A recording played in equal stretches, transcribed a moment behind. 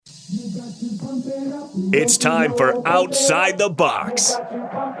It's time for Outside the Box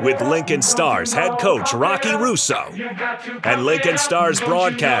with Lincoln Stars head coach Rocky Russo and Lincoln Stars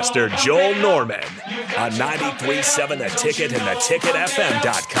broadcaster Joel Norman on 93.7 The Ticket and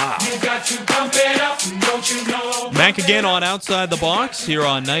theticketfm.com. Back again on Outside the Box here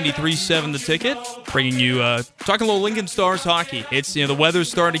on 93.7 The Ticket, bringing you talking a little Lincoln Stars hockey. It's the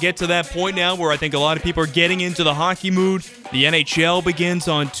weather's starting to get to that point now where I think a lot of people are getting into the hockey mood. The NHL begins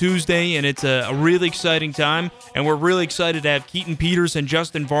on Tuesday, and it's a really exciting time, and we're really excited to have Keaton Peters and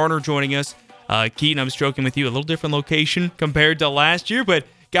Justin Varner joining us. Keaton, I was joking with you, a little different location compared to last year, but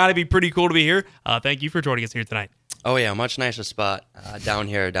got to be pretty cool to be here. Thank you for joining us here tonight. Oh, yeah, much nicer spot down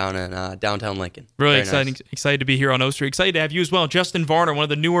in downtown Lincoln. Really Very exciting. nice. Excited to be here on O Street. Excited to have you as well. Justin Varner, one of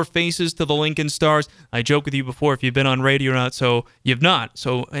the newer faces to the Lincoln Stars. I joked with you before if you've been on radio or not, so you've not.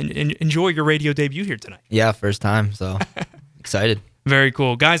 So enjoy your radio debut here tonight. Yeah, first time, so excited. Very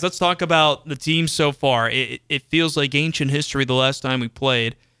cool. Guys, let's talk about the team so far. It feels like ancient history the last time we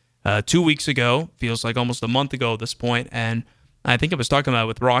played 2 weeks ago. Feels like almost a month ago at this point, and I think I was talking about it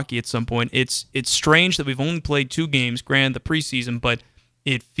with Rocky at some point. It's strange that we've only played 2 games, granted the preseason, but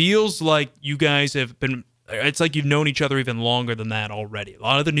it feels like you guys have been – it's like you've known each other even longer than that already. A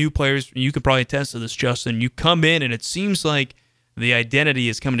lot of the new players, you could probably attest to this, Justin, you come in and it seems like the identity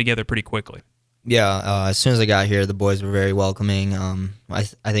is coming together pretty quickly. Yeah, as soon as I got here, the boys were very welcoming. I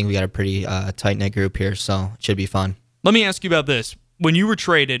think we got a pretty tight-knit group here, so it should be fun. Let me ask you about this. When you were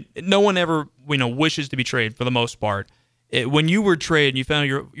traded, no one ever wishes to be traded for the most part. When you were traded, you found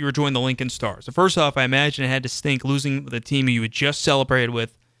you were joining the Lincoln Stars. So first off, I imagine it had to stink losing the team you had just celebrated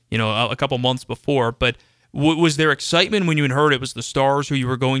with, a couple months before. But was there excitement when you had heard it was the Stars who you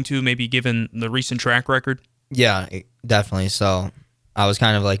were going to, maybe given the recent track record? Yeah, definitely. So I was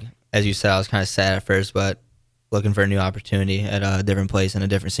kind of like, as you said, I was kind of sad at first, but looking for a new opportunity at a different place and a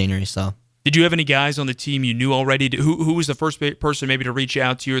different scenery. So. Did you have any guys on the team you knew already? Who was the first person maybe to reach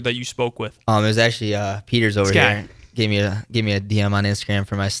out to you or that you spoke with? It was actually Peters over here. Gave me a DM on Instagram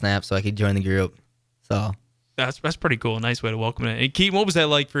for my snap so I could join the group. So that's pretty cool. A nice way to welcome it. And Keaton, what was that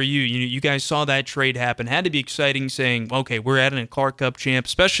like for you? You guys saw that trade happen. Had to be exciting saying, okay, we're adding a Clark Cup champ,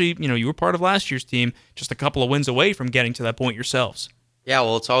 especially, you were part of last year's team, just a couple of wins away from getting to that point yourselves. Yeah,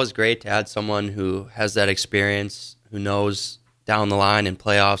 well, it's always great to add someone who has that experience, who knows down the line in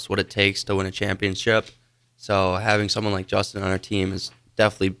playoffs what it takes to win a championship. So having someone like Justin on our team is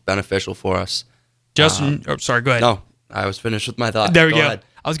definitely beneficial for us. Justin, sorry, go ahead. No, I was finished with my thought. There we go. Ahead.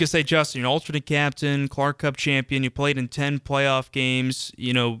 I was going to say, Justin, you're an alternate captain, Clark Cup champion. You played in 10 playoff games.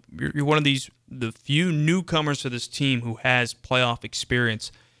 You're one of the few newcomers to this team who has playoff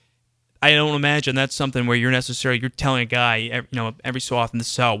experience. I don't imagine that's something where you're telling a guy, every so often this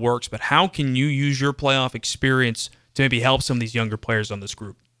is how it works, but how can you use your playoff experience to maybe help some of these younger players on this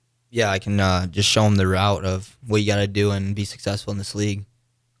group? Yeah, I can just show them the route of what you got to do and be successful in this league.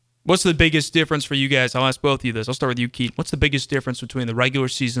 What's the biggest difference for you guys? I'll ask both of you this. I'll start with you, Keaton. What's the biggest difference between the regular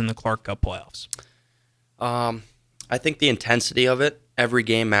season and the Clark Cup playoffs? I think the intensity of it. Every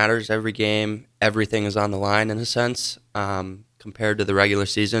game matters. Every game, everything is on the line in a sense. Compared to the regular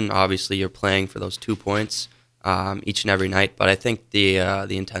season, obviously you're playing for those 2 points each and every night. But I think the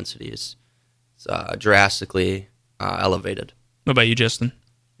intensity is drastically elevated. What about you, Justin?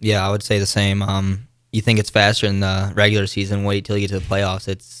 Yeah, I would say the same. You think it's faster in the regular season, wait till you get to the playoffs.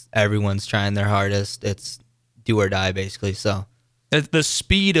 It's everyone's trying their hardest. It's do or die, basically. So the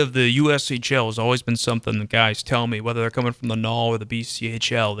speed of the USHL has always been something the guys tell me, whether they're coming from the NAL or the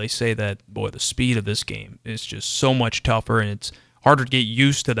BCHL. They say that, boy, the speed of this game is just so much tougher, and it's harder to get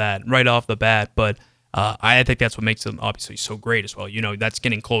used to that right off the bat. But I think that's what makes them obviously so great as well. That's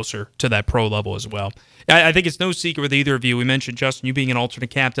getting closer to that pro level as well. I think it's no secret with either of you. We mentioned, Justin, you being an alternate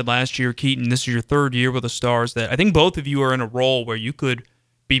captain last year. Keaton, this is your 3rd year with the Stars. That I think both of you are in a role where you could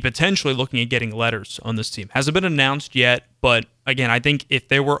be potentially looking at getting letters on this team. Hasn't been announced yet, but again, I think if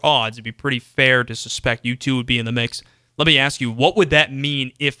there were odds, it'd be pretty fair to suspect you two would be in the mix. Let me ask you, what would that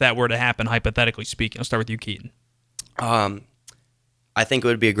mean if that were to happen, hypothetically speaking? I'll start with you, Keaton. I think it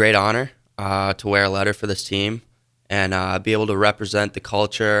would be a great honor to wear a letter for this team and be able to represent the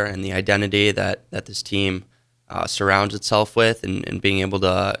culture and the identity that this team surrounds itself with, and being able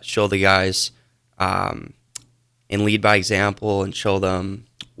to show the guys and lead by example and show them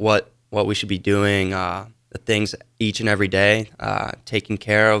what we should be doing, the things each and every day, taking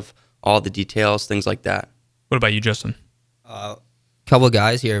care of all the details, things like that. What about you, Justin? A couple of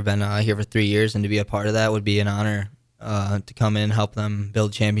guys here have been here for 3 years, and to be a part of that would be an honor to come in and help them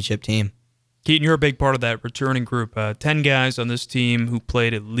build a championship team. Keaton, you're a big part of that returning group. 10 guys on this team who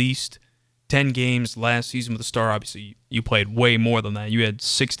played at least 10 games last season with the Star. Obviously, you played way more than that. You had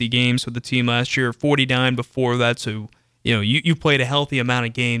 60 games with the team last year, 49 before that. So, you played a healthy amount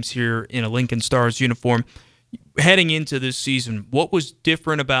of games here in a Lincoln Stars uniform. Heading into this season, what was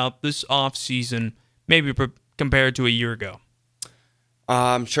different about this offseason, maybe compared to a year ago?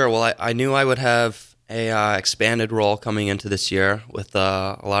 Sure. Well, I knew I would have a expanded role coming into this year with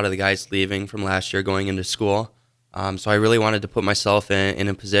a lot of the guys leaving from last year going into school. So I really wanted to put myself in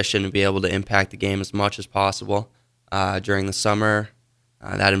a position to be able to impact the game as much as possible during the summer.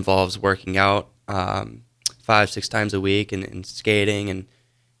 That involves working out 5-6 times a week and skating and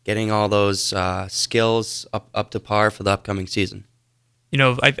getting all those skills up to par for the upcoming season.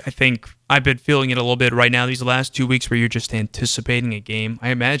 I think I've been feeling it a little bit right now these last 2 weeks where you're just anticipating a game. I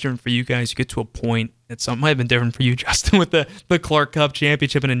imagine for you guys, you get to a point that something might have been different for you, Justin, with the Clark Cup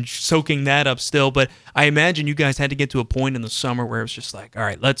Championship and then soaking that up still. But I imagine you guys had to get to a point in the summer where it was just like, all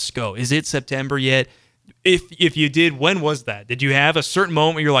right, let's go. Is it September yet? If you did, when was that? Did you have a certain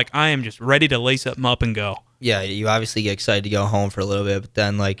moment where you're like, I am just ready to lace something up and go? Yeah, you obviously get excited to go home for a little bit, but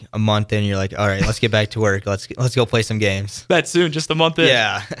then like a month in, you're like, all right, let's get back to work. Let's go play some games. That soon, just a month in?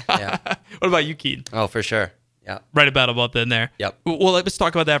 Yeah. Yeah. What about you, Keaton? Oh, for sure. Yeah. Right about a month in there. Yep. Well, let's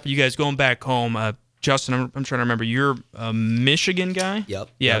talk about that for you guys going back home. Justin, I'm trying to remember. You're a Michigan guy? Yep.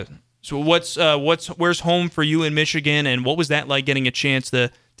 Yeah. Yep. So where's home for you in Michigan, and what was that like getting a chance to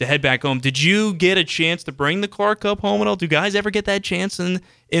head back home? Did you get a chance to bring the Clark Cup home at all? Do guys ever get that chance in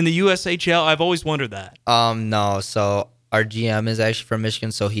the USHL? I've always wondered that. No. So our GM is actually from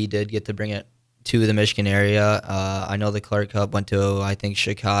Michigan, so he did get to bring it to the Michigan area. I know the Clark Cup went to, I think,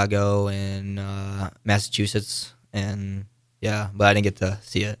 Chicago and Massachusetts, and yeah, but I didn't get to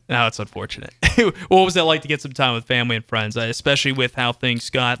see it. No, it's unfortunate. What was that like to get some time with family and friends, especially with how things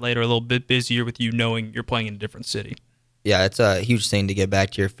got later, a little bit busier with you knowing you're playing in a different city? Yeah, it's a huge thing to get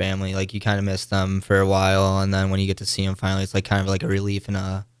back to your family. Like, you kind of miss them for a while, and then when you get to see them finally, it's like kind of like a relief and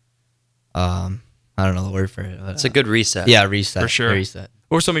I don't know the word for it. But, It's a good reset. Yeah, reset. For sure. Reset.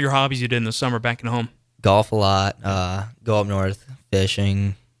 What were some of your hobbies you did in the summer back at home? Golf a lot, go up north,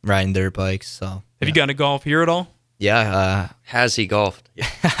 fishing, riding dirt bikes. So Have you gotten to golf here at all? Yeah, Has he golfed?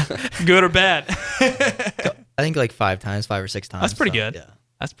 Good or bad? I think like 5 or 6 times. That's pretty so, good. Yeah.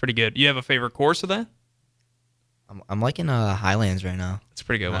 That's pretty good. You have a favorite course of that? I'm liking Highlands right now. That's a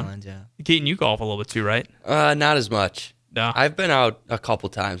pretty good Highlands, one. yeah. Keaton, you golf a little bit too, right? Not as much. No. I've been out a couple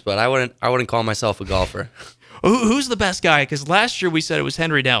times, but I wouldn't call myself a golfer. Who's the best guy? Because last year we said it was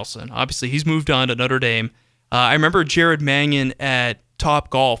Henry Nelson. Obviously, he's moved on to Notre Dame. I remember Jared Mannion at Top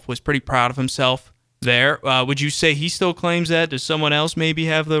Golf was pretty proud of himself there. Would you say he still claims that? Does someone else maybe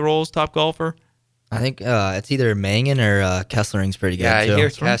have the role as top golfer? I think it's either Mangan or Kessling's pretty good, Yeah, too. I hear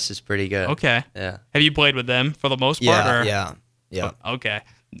Kess is pretty good. Okay. Yeah. Have you played with them for the most part? Yeah. Okay.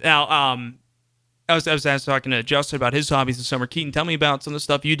 Now, I was talking to Justin about his hobbies this summer. Keaton, tell me about some of the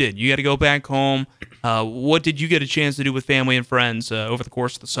stuff you did. You got to go back home. What did you get a chance to do with family and friends over the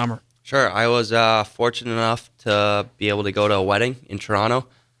course of the summer? Sure. I was fortunate enough to be able to go to a wedding in Toronto.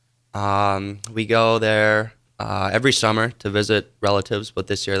 We go there every summer to visit relatives, but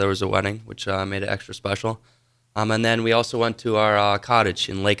this year there was a wedding, which made it extra special. And then we also went to our cottage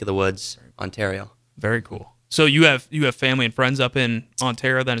in Lake of the Woods, Ontario. Very cool. So you have family and friends up in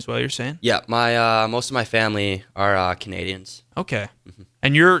Ontario then as well, you're saying? Yeah, my most of my family are Canadians. Okay. Mm-hmm.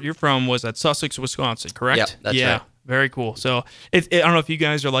 And you're from, was that Sussex, Wisconsin, correct? Yeah, that's right. Very cool. So I don't know if you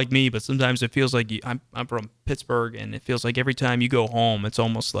guys are like me, but sometimes it feels like I'm from Pittsburgh, and it feels like every time you go home, it's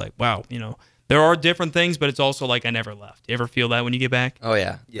almost like, wow, there are different things, but it's also like I never left. You ever feel that when you get back? Oh,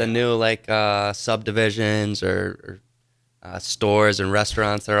 yeah. The new subdivisions or stores and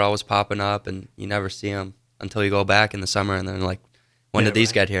restaurants that are always popping up, and you never see them until you go back in the summer, and then like, when did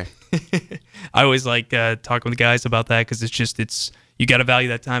these get here? I always like talking with guys about that because it's you got to value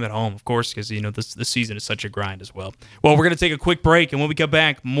that time at home, of course, because this season is such a grind as well. Well, we're going to take a quick break, and when we come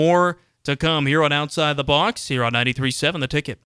back, more to come here on Outside the Box here on 93.7 The Ticket.